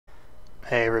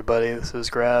Hey everybody, this is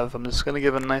Grav. I'm just going to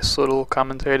give a nice little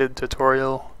commentated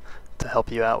tutorial to help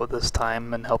you out with this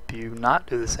time and help you not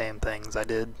do the same things I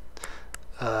did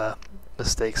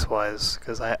mistakes wise,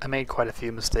 because I made quite a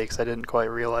few mistakes I didn't quite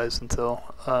realize until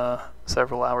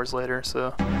several hours later.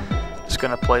 So just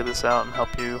going to play this out and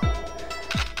help you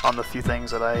on the few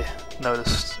things that I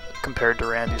noticed compared to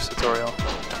Randy's tutorial.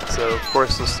 So of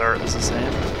course the start is the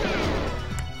same.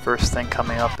 First thing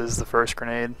coming up is the first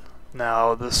grenade.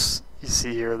 Now this, you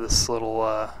see here, this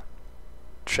little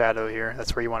shadow here,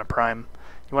 that's where you want to prime.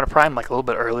 You want to prime like a little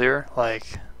bit earlier,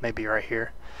 like maybe right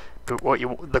here. But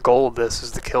the goal of this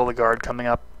is to kill the guard coming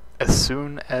up as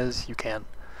soon as you can.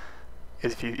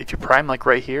 If you prime like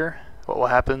right here, what will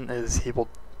happen is he will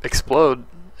explode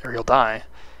or he'll die,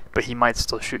 but he might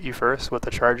still shoot you first with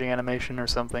a charging animation or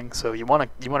something. So you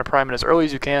want to prime it as early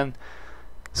as you can,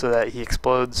 so that he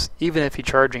explodes. Even if he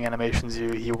charging animations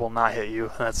you, he will not hit you.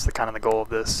 And that's the kind of the goal of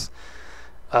this.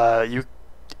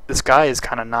 This guy is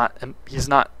kind of he's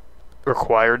not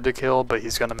required to kill, but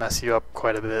he's going to mess you up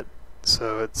quite a bit.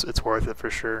 So it's worth it for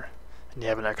sure. And you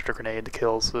have an extra grenade to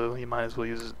kill, so you might as well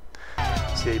use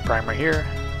it. See, prime right here.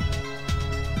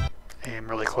 Aim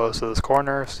really close to this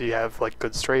corner, so you have like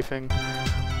good strafing.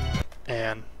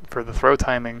 And for the throw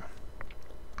timing,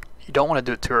 you don't want to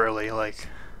do it too early. Like,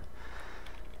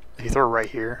 if you throw it right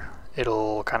here,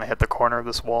 it'll kind of hit the corner of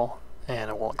this wall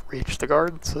and it won't reach the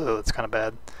guard, so it's kind of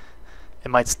bad. It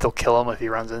might still kill him if he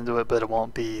runs into it, but it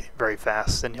won't be very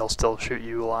fast and he'll still shoot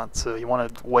you a lot. So you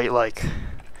want to wait like,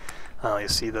 you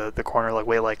see the corner, like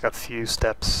wait like a few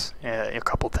steps, a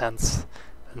couple tenths,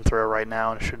 and throw right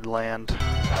now, and it should land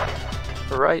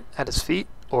right at his feet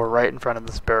or right in front of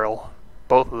this barrel.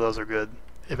 Both of those are good.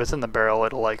 If it's in the barrel,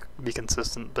 it'll like be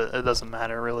consistent, but it doesn't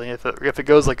matter really. If it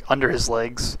goes like under his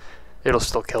legs, it'll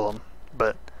still kill him.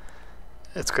 But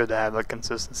it's good to have like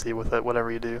consistency with it, whatever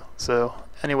you do. So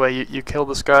anyway, you kill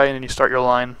this guy and then you start your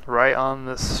line right on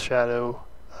this shadow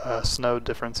snow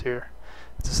difference here.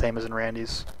 It's the same as in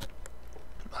Randy's.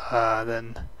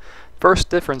 Then first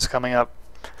difference coming up.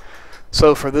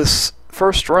 So for this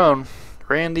first drone,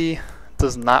 Randy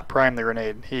does not prime the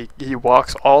grenade. He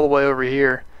walks all the way over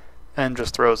here and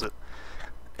just throws it.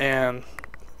 And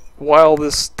while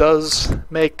this does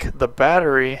make the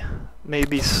battery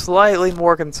maybe slightly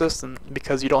more consistent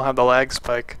because you don't have the lag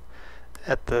spike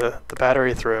at the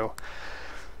battery throw,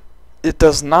 it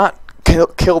does not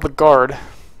kill the guard.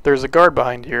 There's a guard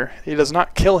behind here. He does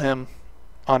not kill him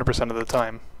 100% of the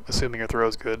time, assuming your throw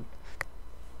is good.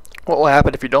 What will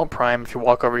happen if you don't prime, if you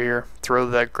walk over here, throw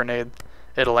that grenade,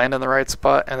 it'll land in the right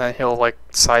spot and then he'll like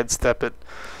sidestep it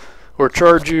or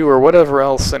charge you or whatever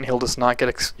else, and he'll just not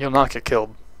get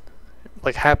killed.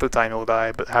 Like half the time he'll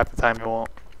die, but half the time he won't.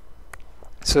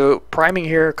 So priming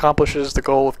here accomplishes the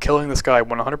goal of killing this guy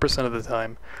 100% of the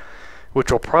time,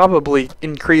 which will probably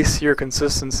increase your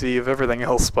consistency of everything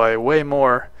else by way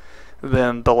more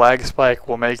than the lag spike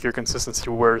will make your consistency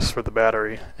worse for the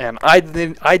battery. And I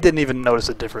didn't even notice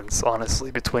a difference, honestly,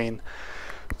 between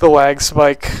the lag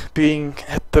spike being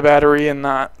at the battery and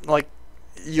not. Like,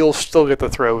 you'll still get the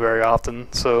throw very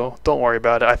often, so don't worry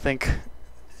about it. I think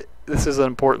this is an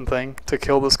important thing to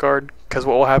kill this guard, because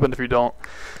what will happen if you don't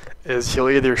is he'll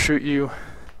either shoot you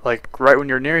like right when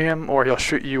you're near him, or he'll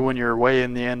shoot you when you're way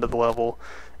in the end of the level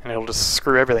and it'll just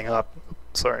screw everything up.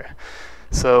 Sorry.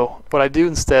 So what I do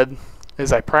instead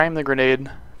is I prime the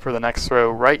grenade for the next throw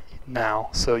right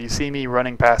now. So you see me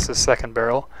running past this second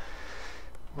barrel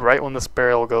right when this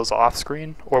barrel goes off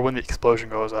screen, or when the explosion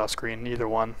goes off screen, either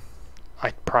one.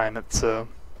 I prime it, so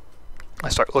I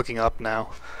start looking up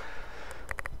now.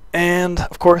 And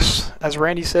of course, as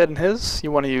Randy said in his,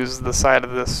 you want to use the side of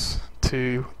this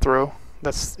to throw.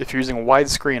 That's if you're using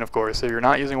widescreen, of course. If you're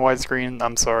not using widescreen,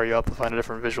 I'm sorry, you'll have to find a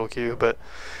different visual cue. But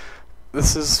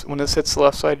this is when this hits the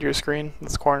left side of your screen,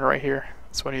 this corner right here,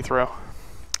 that's when you throw.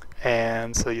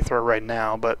 And so you throw it right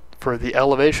now. But for the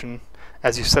elevation,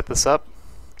 as you set this up,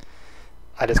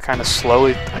 I just kind of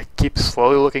I keep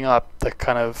slowly looking up. That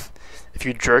kind of, if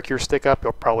you jerk your stick up,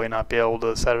 you'll probably not be able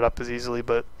to set it up as easily,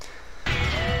 but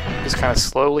just kind of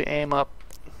slowly aim up,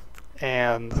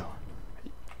 and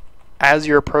as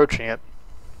you're approaching it,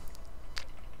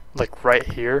 like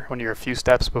right here, when you're a few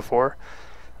steps before,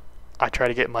 I try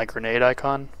to get my grenade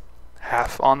icon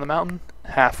half on the mountain,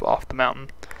 half off the mountain.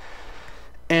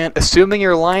 And assuming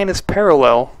your line is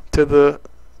parallel to the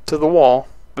wall,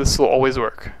 this will always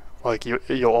work. Like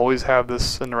you'll always have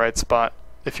this in the right spot.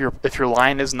 If your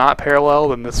line is not parallel,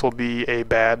 then this will be a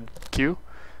bad cue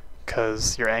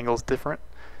because your angle is different.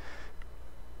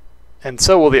 And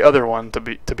so will the other one, to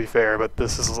be fair, but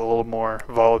this is a little more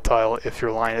volatile if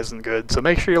your line isn't good. So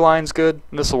make sure your line's good,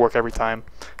 and this will work every time.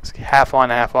 It's half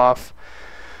on, half off.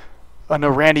 I know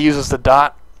Randy uses the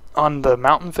dot on the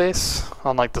mountain face,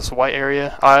 on like this white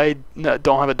area. I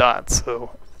don't have a dot,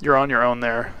 so you're on your own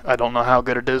there. I don't know how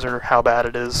good it is or how bad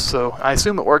it is, so I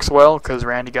assume it works well because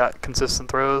Randy got consistent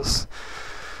throws.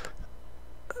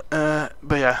 But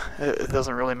yeah, it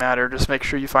doesn't really matter. Just make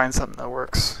sure you find something that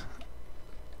works.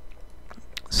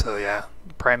 So yeah,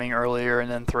 priming earlier and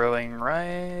then throwing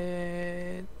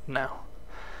right now.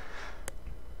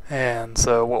 And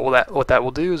so what that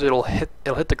will do is it'll hit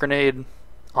the grenade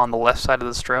on the left side of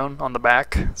this drone on the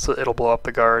back, so it'll blow up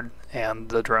the guard and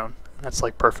the drone. That's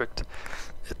like perfect.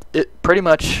 It pretty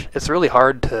much, it's really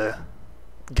hard to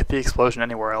get the explosion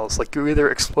anywhere else. Like you either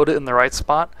explode it in the right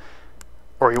spot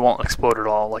or you won't explode at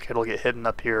all. Like it'll get hidden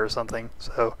up here or something.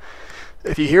 So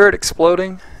if you hear it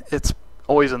exploding, it's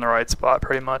always in the right spot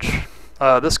pretty much.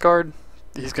 This guard,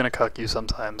 he's gonna cuck you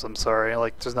sometimes. I'm sorry,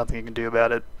 like there's nothing you can do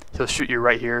about it. He'll shoot you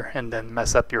right here and then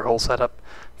mess up your whole setup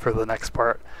for the next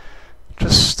part.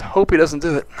 Just hope he doesn't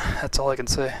do it. That's all I can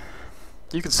say.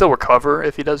 You can still recover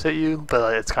if he does hit you,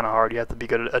 but it's kind of hard. You have to be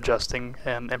good at adjusting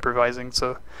and improvising,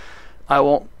 so I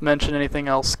won't mention anything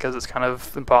else because it's kind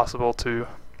of impossible to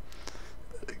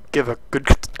give a good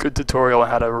tutorial on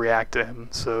how to react to him.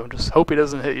 So just hope he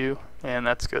doesn't hit you, and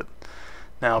that's good.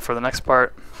 Now for the next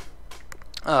part,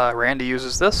 Randy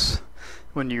uses this.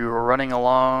 When you're running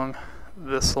along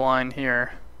this line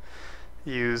here,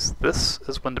 use this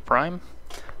as when to prime.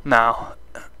 Now,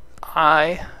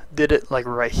 I did it like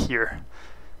right here,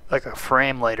 like a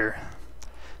frame later,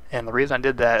 and the reason I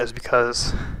did that is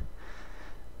because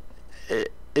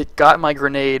it got my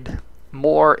grenade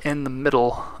more in the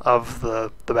middle of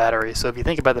the battery. So if you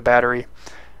think about the battery,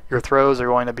 your throws are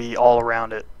going to be all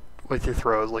around it with your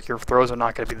throws. Like your throws are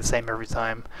not going to be the same every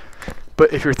time.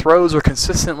 But if your throws are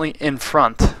consistently in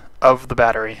front of the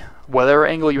battery, whatever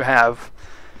angle you have,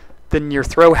 then your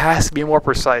throw has to be more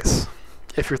precise.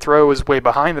 If your throw is way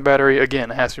behind the battery,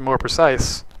 again, it has to be more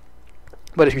precise.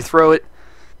 But if you throw it,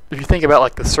 if you think about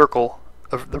like the circle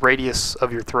of the radius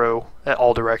of your throw at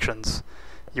all directions,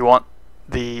 you want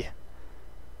the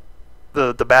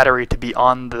battery to be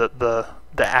on the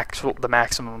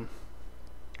maximum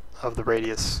of the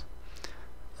radius.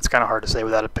 It's kind of hard to say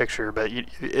without a picture, but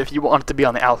if you want it to be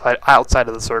on the outside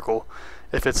of the circle,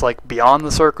 if it's like beyond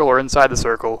the circle or inside the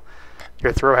circle,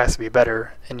 your throw has to be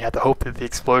better, and you have to hope that the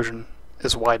explosion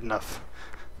is wide enough.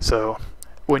 So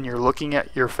when you're looking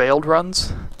at your failed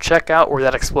runs, check out where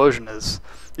that explosion is.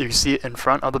 If you see it in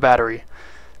front of the battery,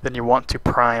 then you want to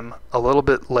prime a little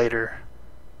bit later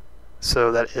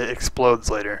so that it explodes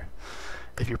later.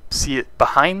 If you see it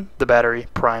behind the battery,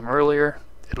 prime earlier,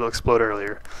 it'll explode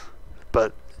earlier.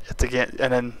 But it's again,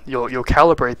 and then you'll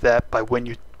calibrate that by when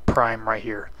you prime right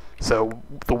here. So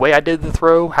the way I did the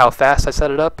throw, how fast I set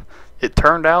it up, it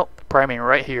turned out priming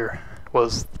right here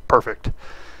was perfect.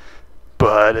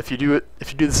 But if you do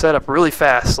the setup really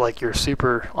fast, like you're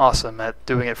super awesome at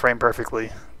doing it frame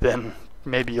perfectly, then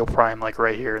maybe you'll prime like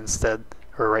right here instead,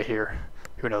 or right here.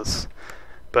 Who knows?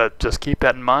 But just keep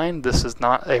that in mind. This is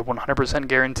not a 100%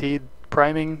 guaranteed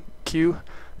priming cue.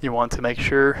 You want to make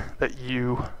sure that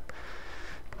you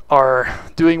are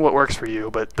doing what works for you.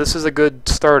 But this is a good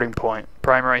starting point.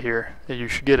 Prime right here. You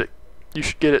should get it. You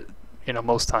should get it, you know,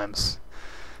 most times.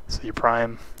 So you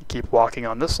prime, you keep walking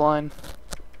on this line,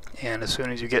 and as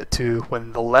soon as you get to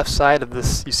when the left side of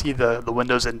this, you see the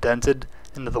window's indented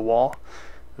into the wall,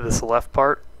 this left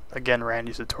part, again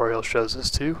Randy's tutorial shows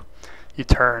this too, you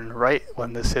turn right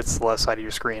when this hits the left side of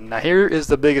your screen. Now here is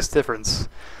the biggest difference.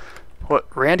 What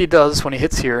Randy does when he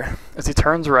hits here is he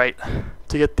turns right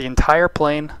to get the entire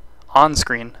plane on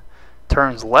screen,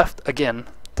 turns left again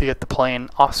to get the plane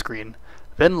off screen,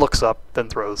 then looks up, then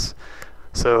throws.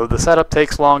 So the setup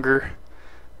takes longer.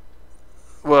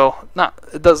 Well,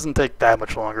 it doesn't take that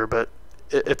much longer, but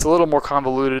it's a little more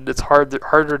convoluted. It's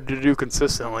harder to do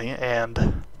consistently,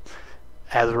 and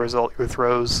as a result, your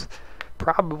throws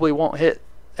probably won't hit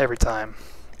every time,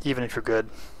 even if you're good.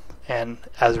 And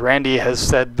as Randy has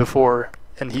said before,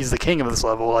 and he's the king of this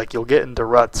level, like you'll get into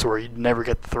ruts where you never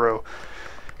get the throw.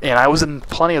 And I was in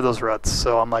plenty of those ruts,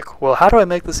 so I'm like, well, how do I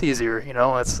make this easier? You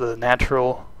know, that's the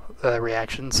natural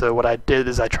reaction. So what I did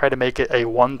is I tried to make it a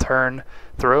one-turn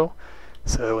throw.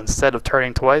 So instead of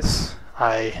turning twice,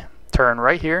 I turn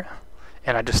right here,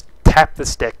 and I just tap the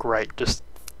stick right. Just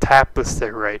tap the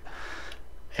stick right.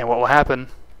 And what will happen,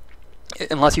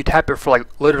 unless you tap it for like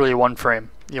literally one frame,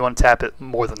 you want to tap it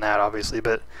more than that obviously,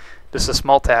 but just a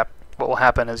small tap, what will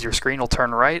happen is your screen will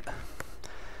turn right,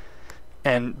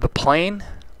 and the plane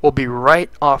will be right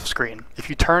off screen. If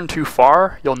you turn too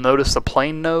far, you'll notice the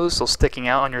plane nose still sticking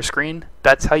out on your screen.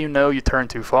 That's how you know you turn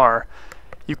too far.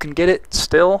 You can get it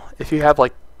still if you have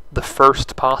like the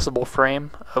first possible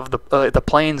frame of the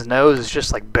plane's nose is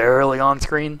just like barely on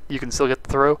screen. You can still get the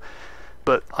throw,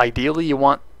 but ideally you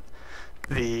want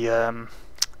the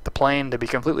plane to be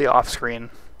completely off screen,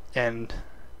 and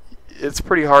it's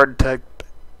pretty hard to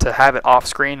have it off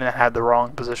screen and have the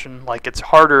wrong position. Like, it's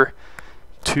harder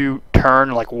to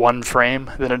turn like one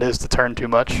frame than it is to turn too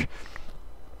much.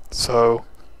 So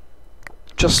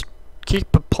just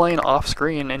keep the plane off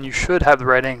screen and you should have the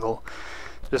right angle.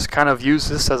 Just kind of use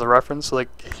this as a reference. Like,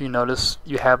 if you notice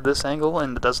you have this angle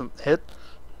and it doesn't hit,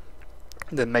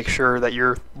 then make sure that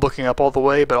you're looking up all the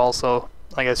way, but also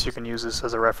I guess you can use this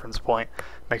as a reference point.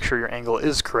 Make sure your angle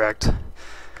is correct.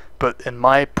 But in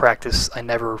my practice, I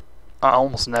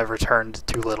almost never turned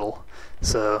too little.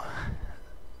 So,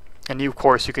 and of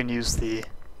course you can use the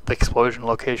explosion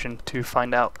location to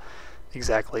find out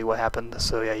exactly what happened.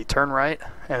 So yeah, you turn right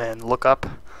and then look up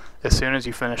as soon as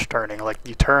you finish turning. Like,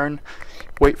 you turn,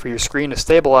 wait for your screen to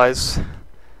stabilize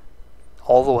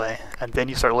all the way, and then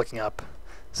you start looking up.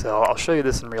 So I'll show you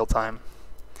this in real time.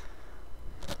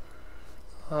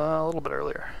 A little bit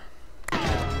earlier.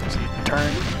 So you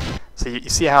turn. So you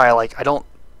see how I don't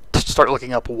start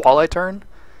looking up while I turn.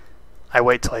 I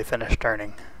wait till I finish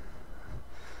turning.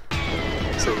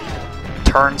 So you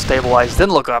turn, stabilize, then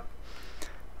look up.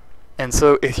 And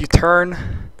so if you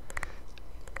turn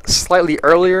slightly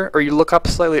earlier, or you look up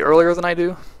slightly earlier than I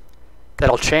do,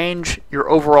 that'll change your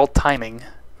overall timing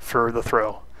for the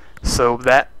throw. So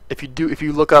that if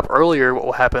you look up earlier, what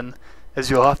will happen is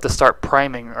you'll have to start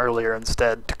priming earlier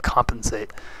instead to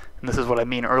compensate. And this is what I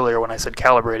mean earlier when I said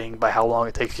calibrating by how long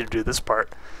it takes you to do this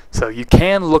part. So you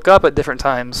can look up at different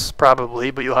times probably,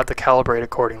 but you'll have to calibrate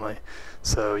accordingly.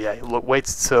 So yeah, wait.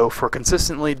 So for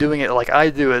consistently doing it like I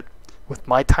do it with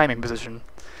my timing position,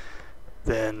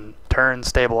 then turn,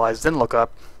 stabilize, then look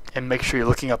up, and make sure you're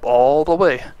looking up all the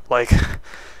way. Like,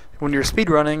 when you're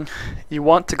speedrunning, you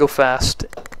want to go fast,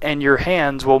 and your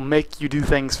hands will make you do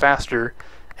things faster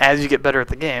as you get better at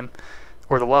the game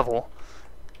or the level.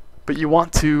 But you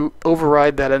want to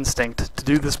override that instinct to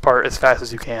do this part as fast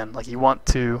as you can. Like, you want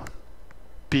to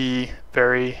be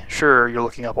very sure you're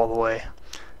looking up all the way,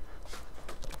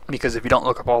 because if you don't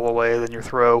look up all the way, then your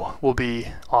throw will be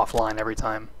offline every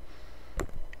time.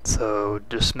 So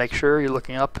just make sure you're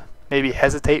looking up. Maybe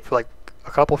hesitate for like a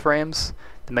couple frames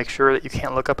to make sure that you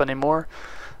can't look up anymore.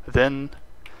 Then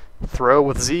throw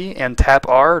with Z and tap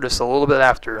R just a little bit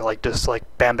after, like just like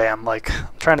bam bam. Like,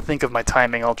 I'm trying to think of my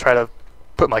timing. I'll try to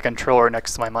put my controller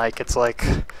next to my mic. It's like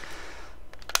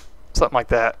something like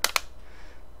that.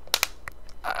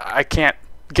 I can't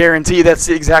guarantee that's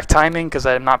the exact timing because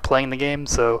I'm not playing the game.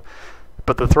 So,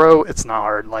 but the throw, it's not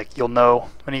hard. Like, you'll know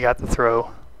when you got the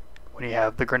throw when you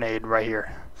have the grenade right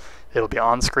here. It'll be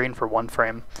on screen for one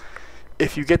frame.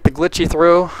 If you get the glitchy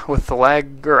throw with the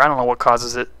lag, or I don't know what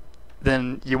causes it,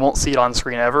 then you won't see it on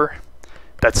screen ever.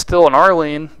 That's still an R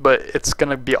lane, but it's going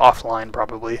to be offline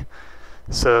probably.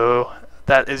 So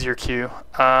that is your cue.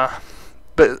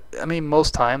 But I mean,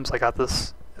 most times I got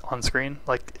this on screen.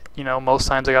 Like, you know, most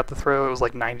times I got the throw, it was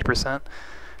like 90%.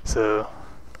 So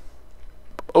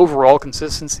overall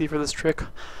consistency for this trick,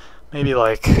 maybe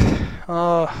like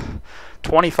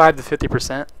 25 to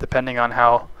 50%, depending on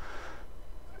how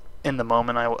in the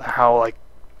moment how like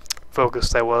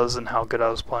focused I was and how good I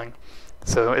was playing.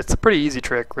 So it's a pretty easy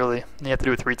trick, really. You have to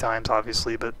do it 3 times,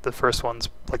 obviously, but the first one's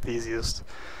like the easiest.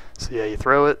 So yeah, you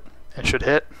throw it, it should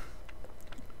hit.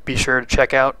 Be sure to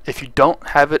check out if you don't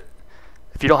have it.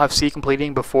 If you don't have C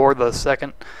completing before the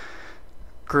second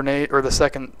grenade or the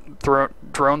second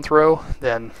drone throw,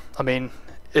 then I mean,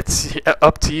 it's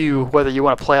up to you whether you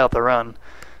want to play out the run.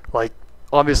 Like,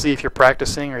 obviously, if you're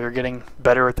practicing or you're getting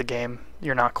better at the game,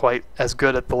 you're not quite as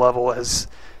good at the level as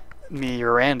me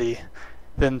or Randy,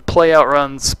 then play out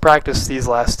runs, practice these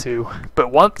last 2.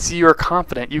 But once you're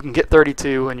confident you can get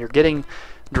 32 and you're getting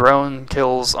drone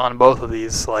kills on both of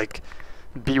these, like,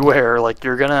 beware. Like,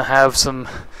 you're gonna have some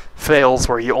fails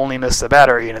where you only miss the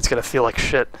battery and it's gonna feel like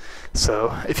shit.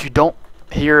 So if you don't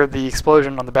hear the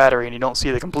explosion on the battery and you don't see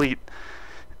the complete,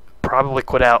 probably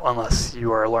quit out unless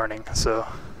you are learning. So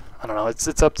I don't know,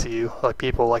 it's up to you. Like,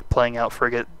 people like playing out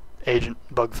frigate agent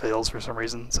bug fails for some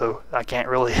reason, so I can't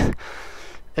really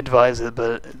advise it,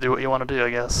 but do what you want to do,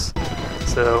 I guess.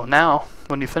 So now,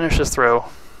 when you finish this throw,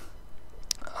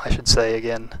 I should say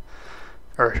again,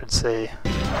 or I should say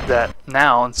that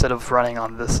now, instead of running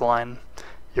on this line,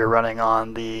 you're running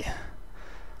on the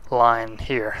line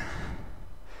here.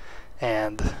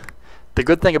 And the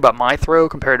good thing about my throw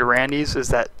compared to Randy's is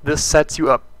that this sets you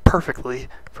up perfectly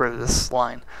for this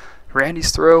line.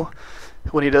 Randy's throw,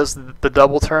 when he does the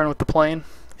double turn with the plane,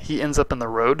 he ends up in the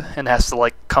road and has to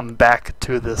like come back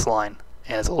to this line,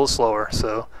 and it's a little slower.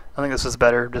 So I think this is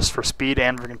better just for speed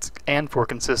and for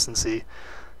consistency.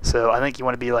 So I think you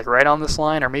want to be like right on this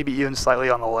line, or maybe even slightly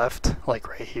on the left, like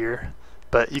right here.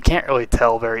 But you can't really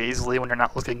tell very easily when you're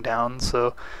not looking down.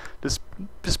 So just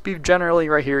be generally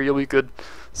right here. You'll be good.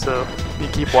 So you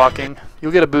keep walking.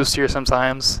 You'll get a boost here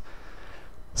sometimes.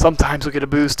 Sometimes you'll get a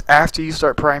boost after you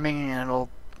start priming, and it'll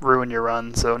ruin your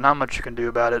run. So not much you can do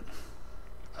about it.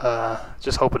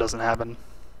 Just hope it doesn't happen.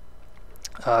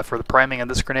 For the priming of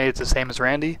this grenade, it's the same as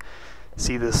Randy.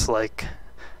 See this like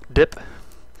dip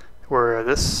where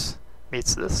this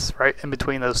meets this, right in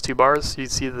between those two bars. You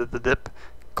see the dip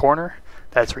corner.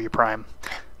 That's where you prime.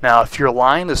 Now, if your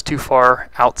line is too far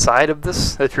outside of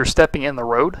this, if you're stepping in the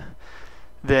road,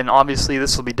 then obviously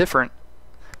this will be different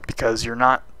because you're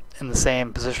not in the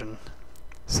same position.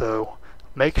 So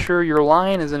make sure your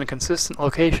line is in a consistent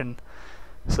location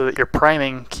so that your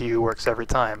priming cue works every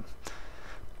time.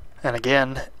 And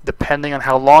again, depending on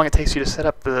how long it takes you to set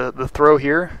up the throw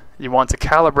here, you want to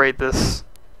calibrate this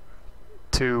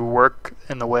to work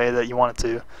in the way that you want it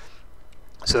to.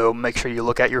 So make sure you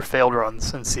look at your failed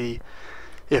runs and see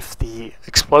if the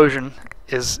explosion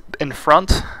is in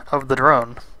front of the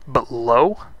drone but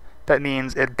low. That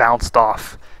means it bounced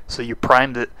off, so you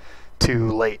primed it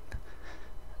too late.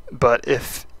 But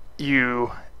if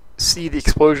you see the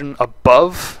explosion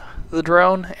above the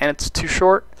drone and it's too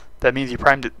short, that means you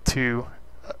primed it too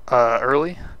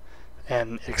early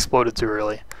and it exploded too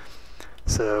early.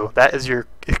 So that is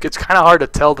it's kind of hard to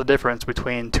tell the difference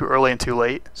between too early and too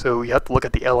late, so you have to look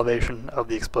at the elevation of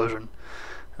the explosion.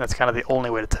 That's kind of the only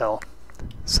way to tell.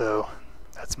 So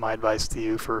that's my advice to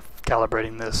you for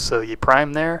calibrating this. So you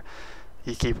prime there,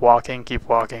 you keep walking,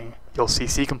 you'll see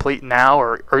C complete now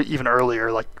or even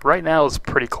earlier. Like right now is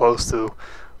pretty close to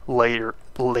late,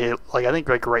 like I think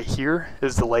like right here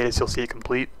is the latest you'll see it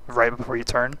complete, right before you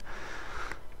turn.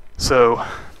 So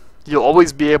you'll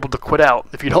always be able to quit out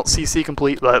if you don't see C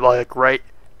complete, like right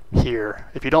here.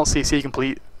 If you don't see C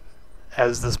complete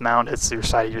as this mound hits your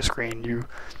side of your screen, you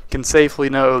can safely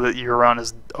know that your run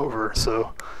is over.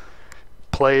 So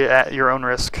play at your own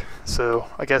risk. So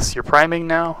I guess you're priming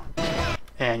now,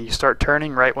 and you start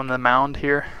turning right when the mound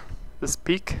here, this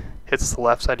peak, hits the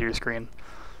left side of your screen.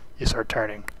 You start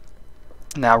turning.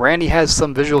 Now Randy has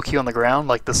some visual cue on the ground,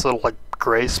 like this little like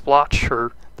gray splotch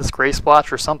or this gray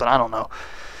splotch or something. I don't know.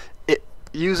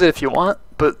 Use it if you want,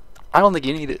 but I don't think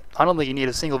you need it. I don't think you need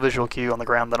a single visual cue on the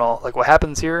ground at all. Like what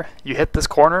happens here, you hit this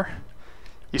corner,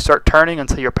 you start turning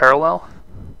until you're parallel,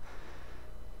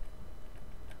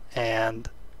 and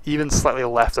even slightly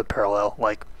left of parallel.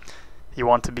 Like you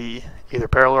want to be either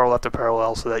parallel or left of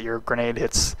parallel so that your grenade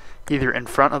hits either in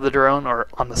front of the drone or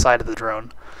on the side of the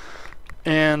drone.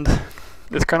 And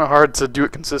it's kind of hard to do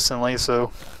it consistently,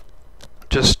 so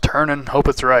just turn and hope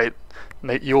it's right.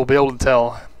 You'll be able to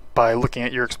tell by looking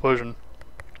at your explosion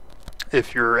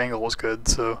if your angle was good.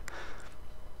 So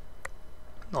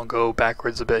I'll go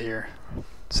backwards a bit here.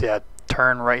 So yeah,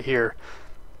 turn right here.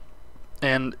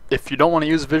 And if you don't want to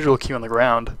use a visual cue on the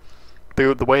ground,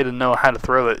 the way to know how to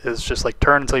throw it is just like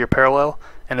turn until you're parallel,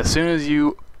 and as soon as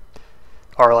you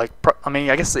are like, I mean,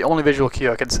 I guess the only visual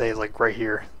cue I could say is like right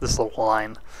here, this little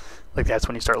line. Like that's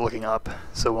when you start looking up.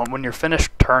 So when you're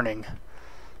finished turning,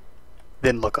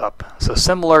 then look up. So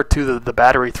similar to the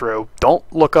battery throw, don't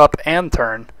look up and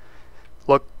turn.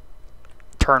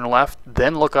 Turn left,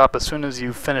 then look up as soon as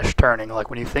you finish turning. Like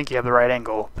when you think you have the right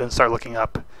angle, then start looking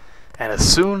up. And as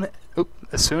soon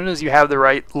as you have the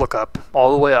right look up,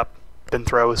 all the way up, then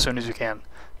throw as soon as you can.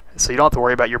 So you don't have to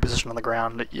worry about your position on the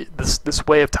ground. This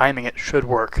way of timing it should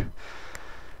work.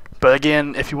 But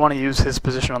again, if you want to use his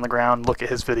position on the ground, look at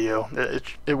his video.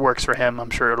 It works for him. I'm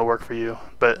sure it'll work for you.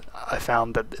 But I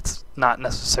found that it's not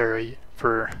necessary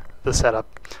for the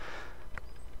setup.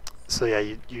 So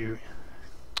yeah,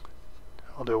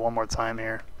 I'll do it one more time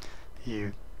here.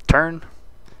 You turn.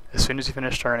 As soon as you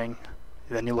finish turning,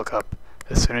 then you look up.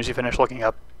 As soon as you finish looking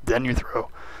up, then you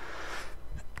throw.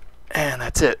 And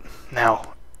that's it.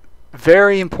 Now,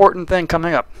 very important thing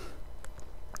coming up.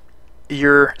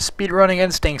 Your speedrunning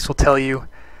instincts will tell you,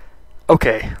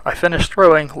 okay, I finished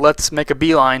throwing, let's make a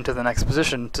beeline to the next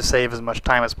position to save as much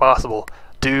time as possible.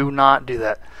 Do not do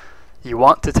that. You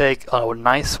want to take a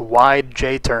nice wide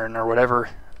J-turn or whatever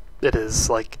it is.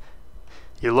 Like,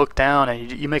 you look down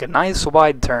and you make a nice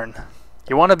wide turn.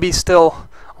 You want to be still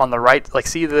on the right, like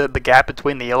see the gap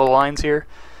between the yellow lines here?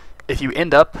 If you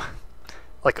end up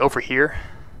like over here,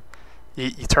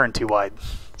 you turn too wide.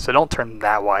 So don't turn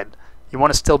that wide. You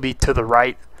want to still be to the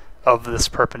right of this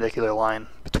perpendicular line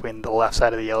between the left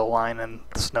side of the yellow line and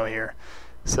the snow here.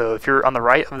 So if you're on the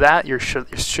right of that, you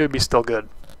should be still good.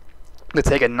 To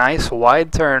take a nice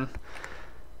wide turn.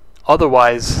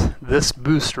 Otherwise, this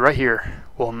boost right here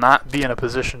will not be in a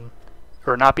position,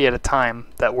 or not be at a time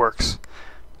that works.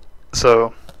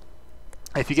 So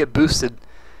if you get boosted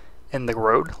in the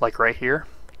road, like right here,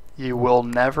 you will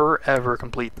never ever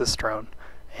complete this drone.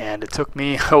 And it took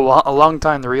me a long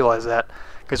time to realize that,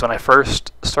 because when I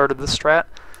first started this strat,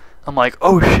 I'm like,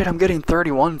 oh shit, I'm getting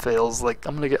 31 fails, like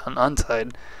I'm gonna get an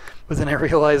untied. But then I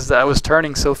realized that I was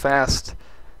turning so fast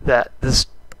that this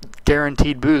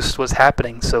guaranteed boost was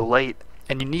happening so late,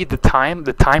 and you need the time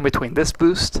between this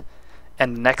boost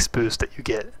and the next boost that you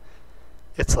get.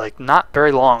 It's like not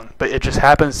very long, but it just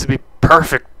happens to be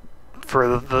perfect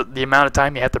for the amount of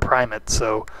time you have to prime it.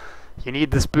 So you need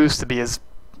this boost to be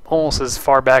almost as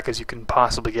far back as you can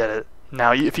possibly get it.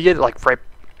 Now if you get it like right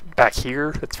back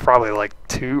here, it's probably like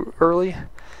too early,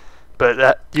 but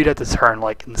that you'd have to turn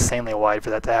like insanely wide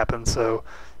for that to happen. So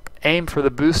aim for the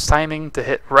boost timing to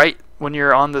hit right when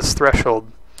you're on this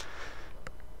threshold,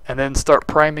 and then start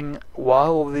priming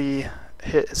while the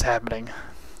hit is happening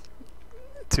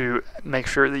to make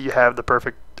sure that you have the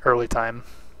perfect early prime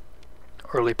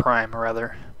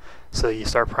rather. So you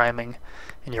start priming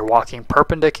and you're walking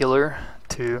perpendicular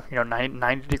to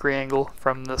 90 degree angle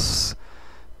from this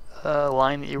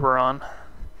line that you were on.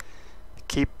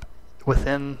 Keep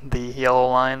within the yellow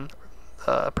line,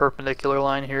 perpendicular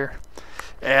line here.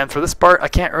 And for this part, I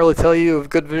can't really tell you a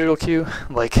good visual cue.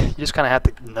 Like, you just kind of have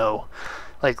to know.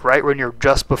 Like, right when you're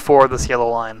just before this yellow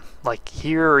line, like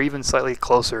here or even slightly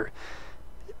closer,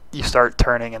 you start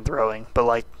turning and throwing. But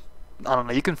like, I don't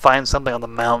know, you can find something on the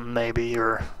mountain maybe,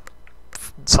 or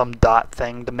some dot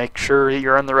thing to make sure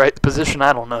you're in the right position.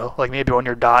 I don't know. Like maybe when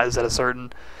your dot is at a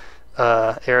certain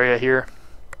area here,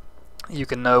 you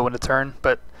can know when to turn.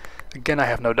 But again, I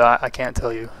have no dot. I can't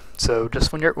tell you. So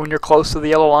just when you're close to the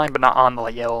yellow line, but not on the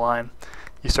yellow line,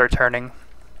 you start turning.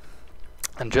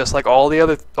 And just like all the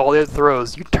other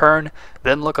throws, you turn,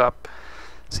 then look up.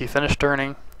 So you finish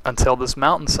turning until this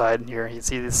mountainside here. You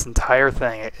see this entire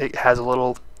thing. It has a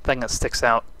little thing that sticks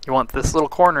out. You want this little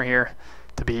corner here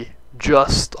to be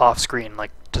just off screen,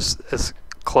 like just as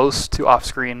close to off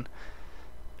screen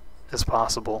as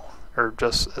possible, or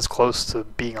just as close to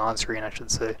being on screen, I should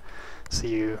say. So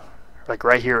you, like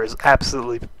right here is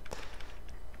absolutely,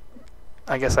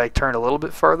 I guess I turned a little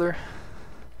bit farther.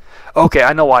 Okay,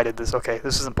 I know why I did this. Okay,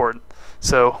 this is important.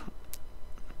 So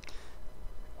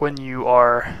when you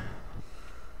are,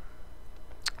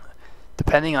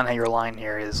 depending on how your line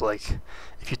here is, like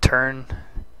if you turn,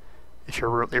 if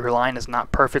your line is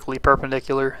not perfectly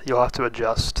perpendicular, you'll have to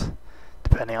adjust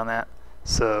depending on that.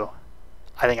 So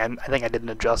I think I did an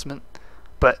adjustment,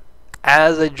 but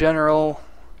as a general,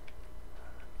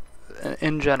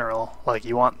 in general, like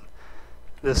you want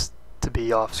this to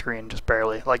be off screen just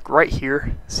barely. Like right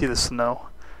here, see the snow?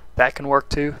 That can work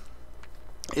too.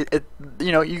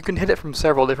 You can hit it from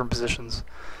several different positions.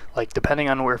 Like depending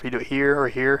on where, if you do it here or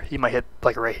here, you might hit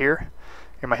like right here.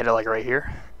 You might hit it like right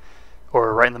here,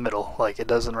 or right in the middle. Like it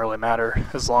doesn't really matter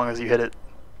as long as you hit it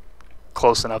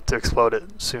close enough to explode it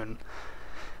soon.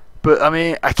 But I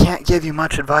mean, I can't give you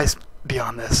much advice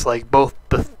beyond this. Like both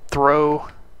the throw,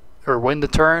 or when to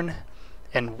turn,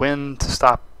 and when to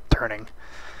stop turning,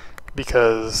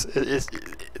 because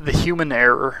the human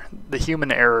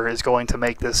error is going to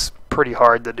make this pretty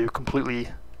hard to do completely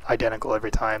identical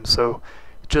every time. So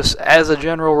just as a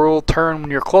general rule, turn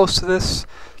when you're close to this,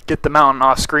 get the mountain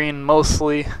off screen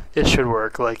mostly, it should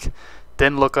work. Like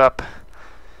then look up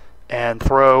and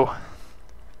throw,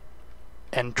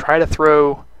 and try to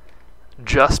throw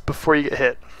just before you get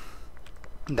hit.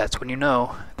 That's when you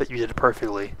know that you did it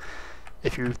perfectly.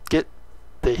 If you get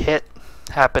the hit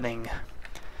happening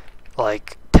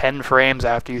like 10 frames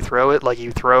after you throw it, like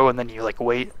you throw and then you like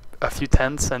wait a few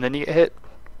tenths and then you get hit,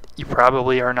 you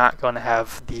probably are not going to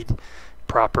have the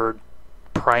proper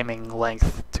priming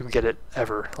length to get it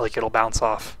ever. Like it'll bounce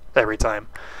off every time.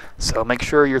 So make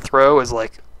sure your throw is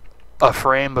like a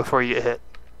frame before you get hit,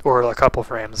 or a couple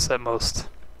frames at most,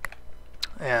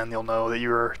 and you'll know that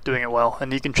you're doing it well.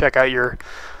 And you can check out your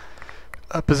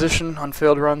position on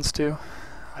failed runs too.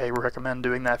 I recommend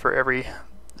doing that for every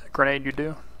grenade you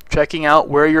do. Checking out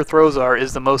where your throws are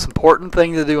is the most important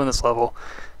thing to do in this level,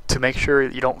 to make sure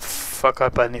you don't fuck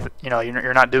up anything.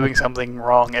 You're not doing something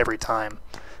wrong every time.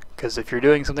 Because if you're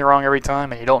doing something wrong every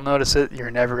time and you don't notice it,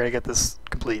 you're never going to get this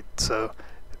complete. So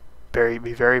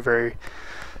be very, very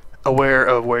aware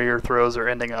of where your throws are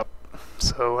ending up.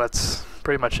 So that's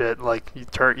pretty much it. Like you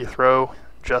throw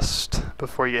just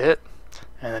before you hit,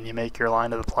 and then you make your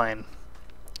line to the plane.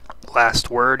 last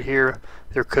word here,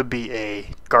 there could be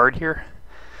a guard here.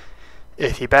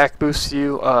 If he back boosts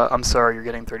you, I'm sorry, you're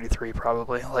getting 33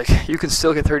 probably. Like, you can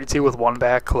still get 32 with one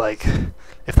back, like,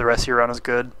 if the rest of your run is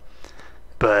good.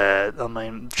 But, I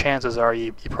mean, chances are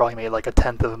you probably made like a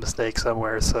tenth of a mistake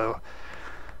somewhere, so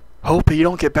hope you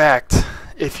don't get backed.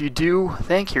 If you do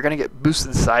think you're going to get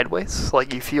boosted sideways,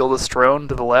 like you feel this drone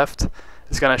to the left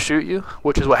is going to shoot you,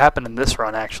 which is what happened in this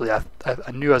run actually. I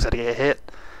knew I was going to get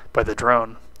hit by the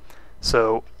drone.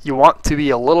 So you want to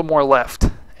be a little more left.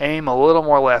 Aim a little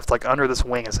more left, like under this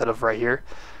wing instead of right here,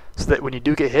 so that when you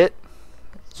do get hit,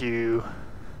 you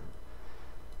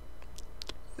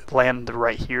land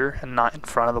right here and not in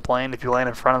front of the plane. If you land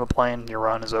in front of the plane, your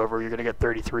run is over. You're going to get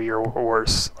 33 or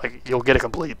worse. Like, you'll get a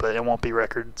complete, but it won't be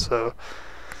record. So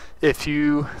if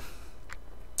you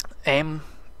aim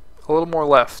a little more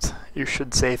left, you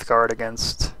should safeguard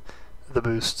against the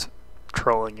boost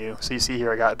trolling you. So you see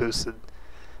here I got boosted,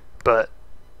 but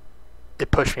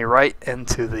it pushed me right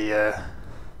into the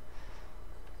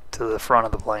to the front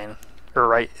of the plane, or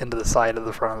right into the side of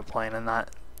the front of the plane, and not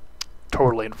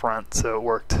totally in front, so it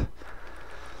worked.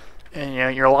 And you know,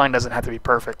 your line doesn't have to be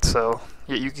perfect, so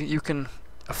you can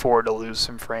afford to lose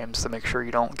some frames to make sure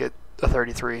you don't get a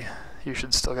 33. You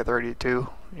should still get 32.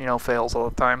 You know, fails all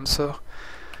the time. So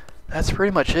that's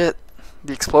pretty much it.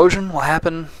 The explosion will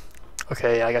happen.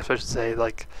 Okay, I guess I should say,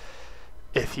 like,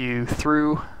 if you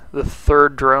threw the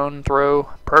third drone throw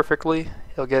perfectly,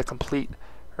 you'll get a complete,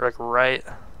 like, right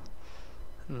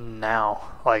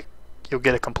now. Like, you'll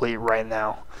get a complete right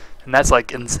now. And that's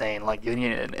like insane. Like, you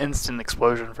need an instant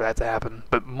explosion for that to happen.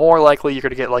 But more likely you're going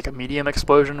to get like a medium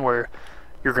explosion where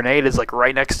your grenade is like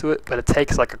right next to it, but it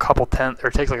takes like a couple or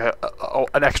it takes like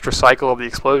an extra cycle of the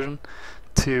explosion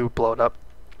to blow it up.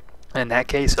 In that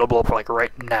case, it'll blow up like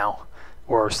right now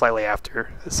or slightly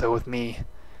after. So with me,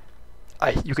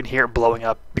 you can hear it blowing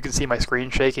up. You can see my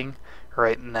screen shaking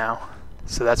right now.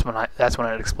 So that's when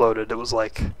it exploded. It was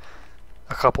like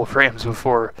a couple frames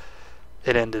before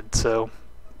it ended. So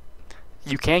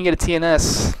you can get a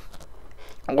TNS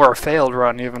or a failed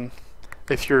run even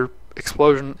if your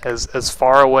explosion is as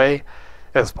far away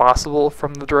as possible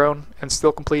from the drone and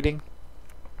still completing,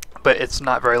 but it's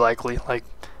not very likely. Like,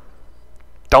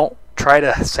 don't try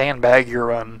to sandbag your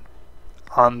run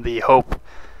on the hope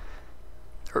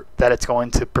that it's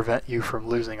going to prevent you from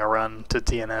losing a run to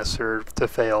TNS or to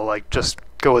fail. Like, just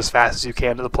go as fast as you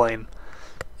can to the plane,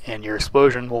 and your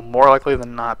explosion will more likely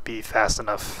than not be fast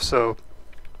enough. So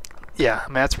yeah, I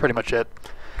mean, that's pretty much it.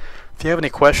 If you have any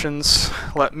questions,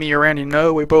 let me or Randy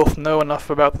know. We both know enough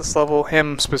about this level.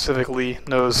 Him specifically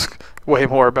knows way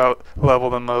more about the level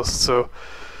than most, so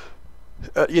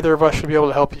either of us should be able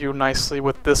to help you nicely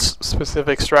with this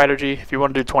specific strategy. If you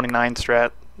want to do 29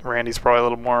 strat, Randy's probably a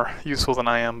little more useful than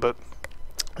I am, but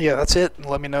yeah, that's it.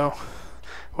 Let me know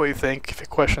what you think, if you have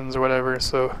questions or whatever.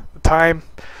 So the time,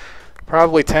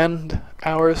 probably 10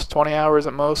 hours, 20 hours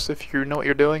at most if you know what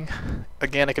you're doing.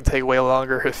 Again, it could take way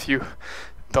longer if you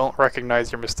don't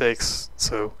recognize your mistakes.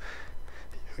 So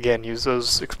again, use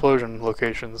those explosion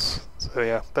locations. So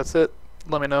yeah, that's it.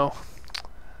 Let me know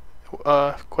if you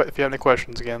have any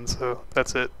questions again. So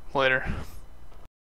that's it. Later.